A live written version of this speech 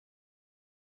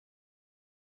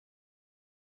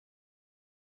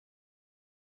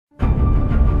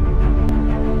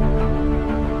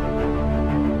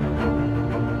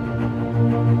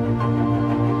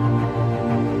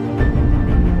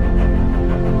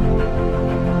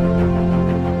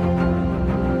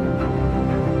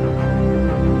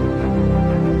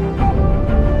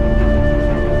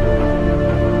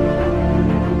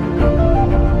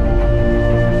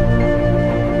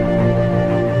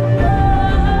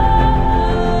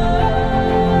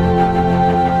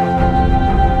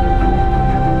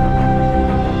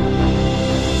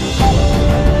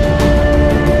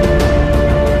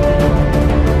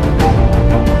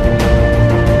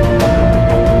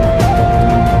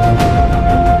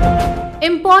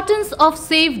Importance of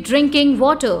safe drinking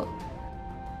water.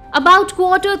 About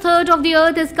quarter-third of the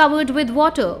earth is covered with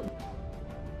water.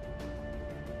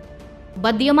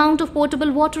 But the amount of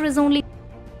potable water is only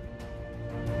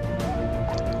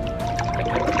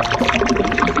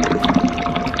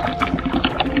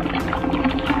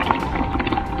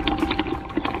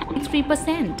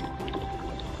 3%.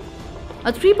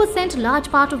 A 3% large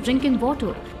part of drinking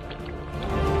water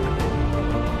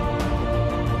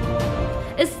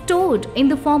is stored in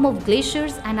the form of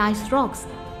glaciers and ice rocks.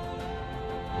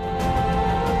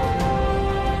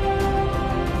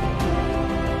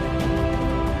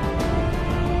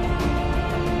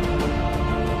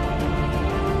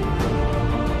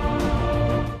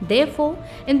 Therefore,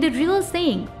 in the real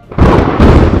saying,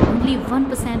 only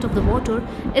 1% of the water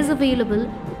is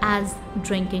available as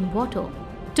drinking water.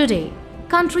 Today,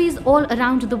 countries all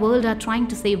around the world are trying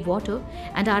to save water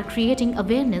and are creating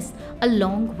awareness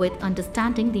along with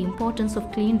understanding the importance of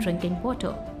clean drinking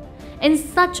water. In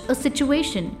such a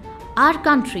situation, our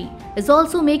country is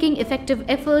also making effective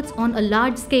efforts on a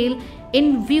large scale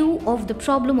in view of the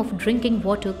problem of drinking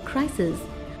water crisis.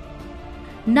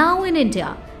 Now in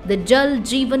India, the Jal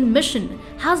Jeevan Mission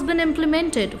has been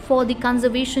implemented for the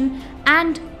conservation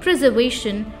and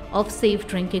preservation of safe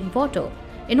drinking water.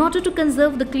 In order to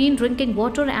conserve the clean drinking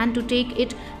water and to take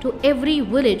it to every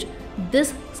village,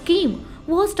 this scheme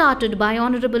was started by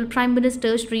Honorable Prime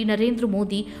Minister Shri Narendra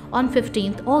Modi on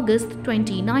 15th August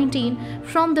 2019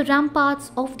 from the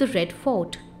ramparts of the Red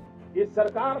Fort. इस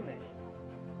सरकार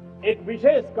ने एक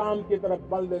विशेष काम की तरफ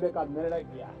बल देने का निर्णय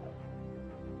किया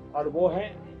है और वो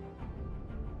है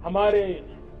हमारे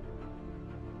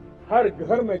हर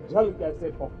घर में जल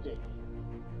कैसे पहुंचे,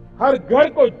 हर घर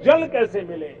को जल कैसे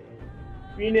मिले,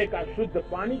 पीने का शुद्ध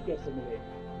पानी कैसे मिले।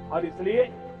 और इसलिए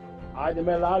आज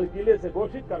मैं लाल किले से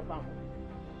घोषित करता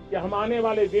हूं कि हम आने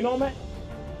वाले दिनों में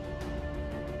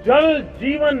जल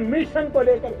जीवन मिशन को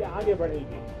लेकर के आगे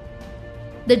बढ़ेंगे।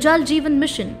 The Jal Jeevan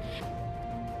Mission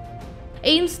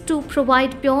aims to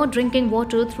provide pure drinking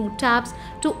water through taps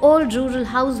to all rural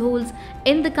households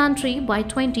in the country by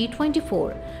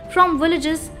 2024. From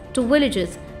villages to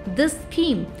villages, this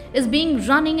scheme is being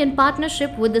running in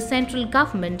partnership with the central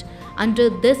government. Under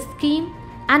this scheme,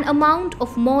 an amount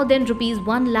of more than rupees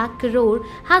 1 lakh crore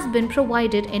has been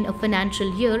provided in a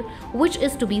financial year, which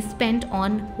is to be spent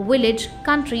on village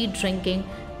country drinking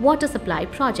water supply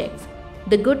projects.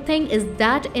 The good thing is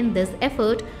that in this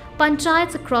effort,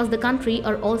 Panchayats across the country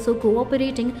are also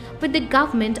cooperating with the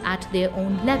government at their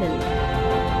own level.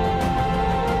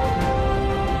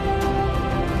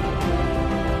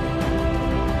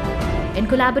 In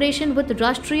collaboration with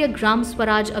Rashtriya Gram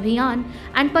Swaraj Abhiyan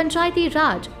and Panchayati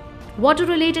Raj,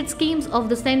 water-related schemes of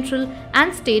the central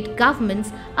and state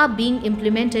governments are being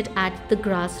implemented at the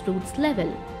grassroots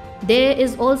level. There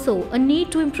is also a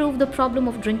need to improve the problem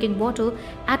of drinking water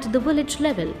at the village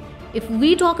level. If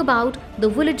we talk about the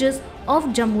villages of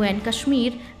Jammu and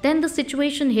Kashmir, then the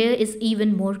situation here is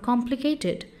even more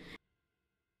complicated.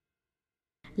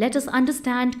 Let us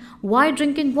understand why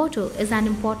drinking water is an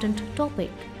important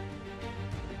topic.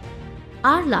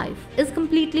 Our life is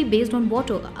completely based on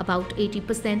water. About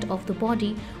 80% of the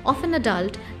body of an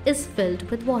adult is filled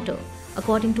with water.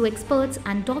 According to experts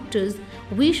and doctors,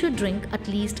 we should drink at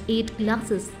least 8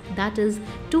 glasses, that is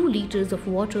 2 liters of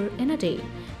water in a day.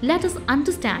 Let us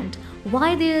understand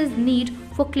why there is need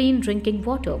for clean drinking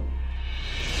water.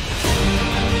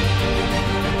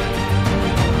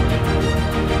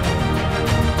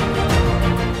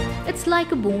 It's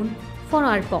like a bone for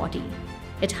our body.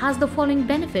 It has the following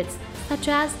benefits such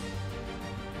as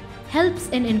helps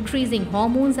in increasing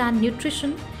hormones and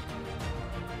nutrition,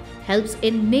 helps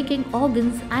in making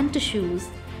organs and tissues,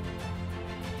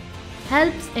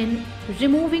 helps in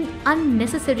removing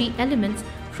unnecessary elements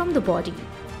from the body,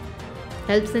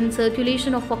 helps in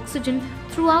circulation of oxygen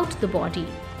throughout the body,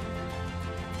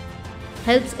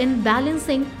 helps in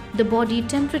balancing the body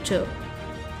temperature,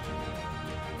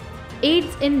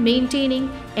 aids in maintaining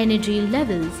energy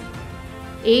levels,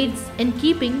 aids in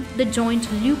keeping the joint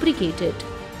lubricated.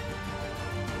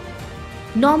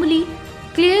 Normally,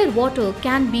 clear water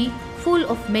can be full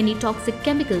of many toxic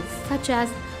chemicals such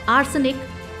as arsenic,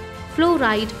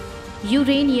 fluoride,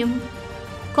 uranium,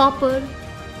 copper,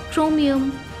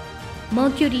 chromium,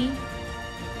 mercury,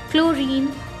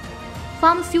 chlorine,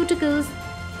 pharmaceuticals,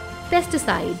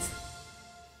 pesticides.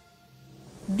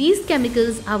 These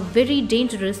chemicals are very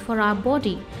dangerous for our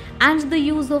body, and the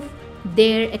use of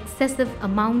their excessive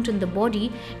amount in the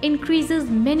body increases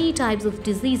many types of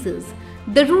diseases.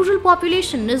 The rural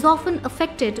population is often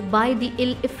affected by the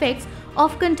ill effects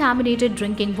of contaminated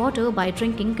drinking water by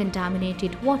drinking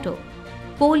contaminated water.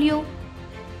 Polio,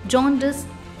 jaundice,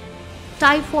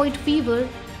 typhoid fever,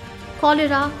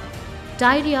 cholera,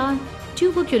 diarrhea,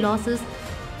 tuberculosis,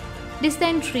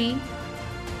 dysentery,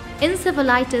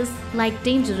 encephalitis like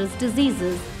dangerous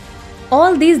diseases.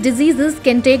 All these diseases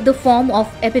can take the form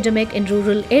of epidemic in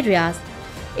rural areas.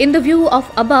 In the view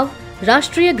of above,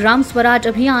 Rashtriya Gram Swaraj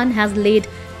Abhiyan has laid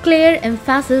clear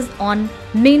emphasis on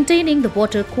maintaining the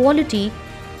water quality.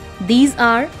 These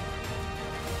are: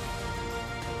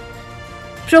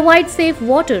 provide safe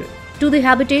water to the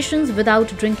habitations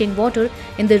without drinking water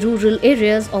in the rural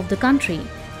areas of the country.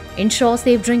 Ensure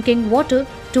safe drinking water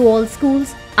to all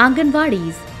schools,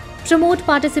 Anganwadis. Promote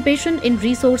participation in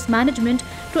resource management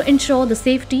to ensure the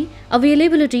safety,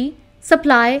 availability,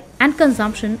 supply and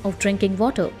consumption of drinking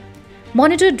water.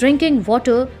 Monitor drinking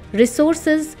water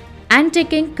resources and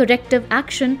taking corrective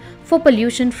action for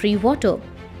pollution-free water.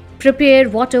 Prepare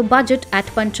water budget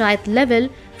at Panchayat level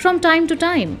from time to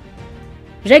time.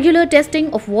 Regular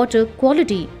testing of water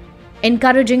quality.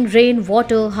 Encouraging rain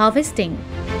water harvesting.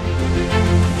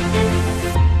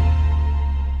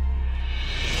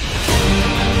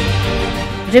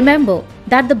 Remember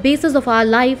that the basis of our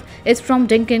life is from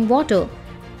drinking water.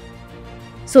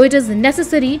 So it is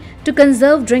necessary to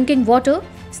conserve drinking water,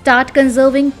 start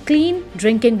conserving clean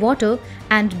drinking water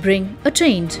and bring a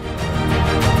change.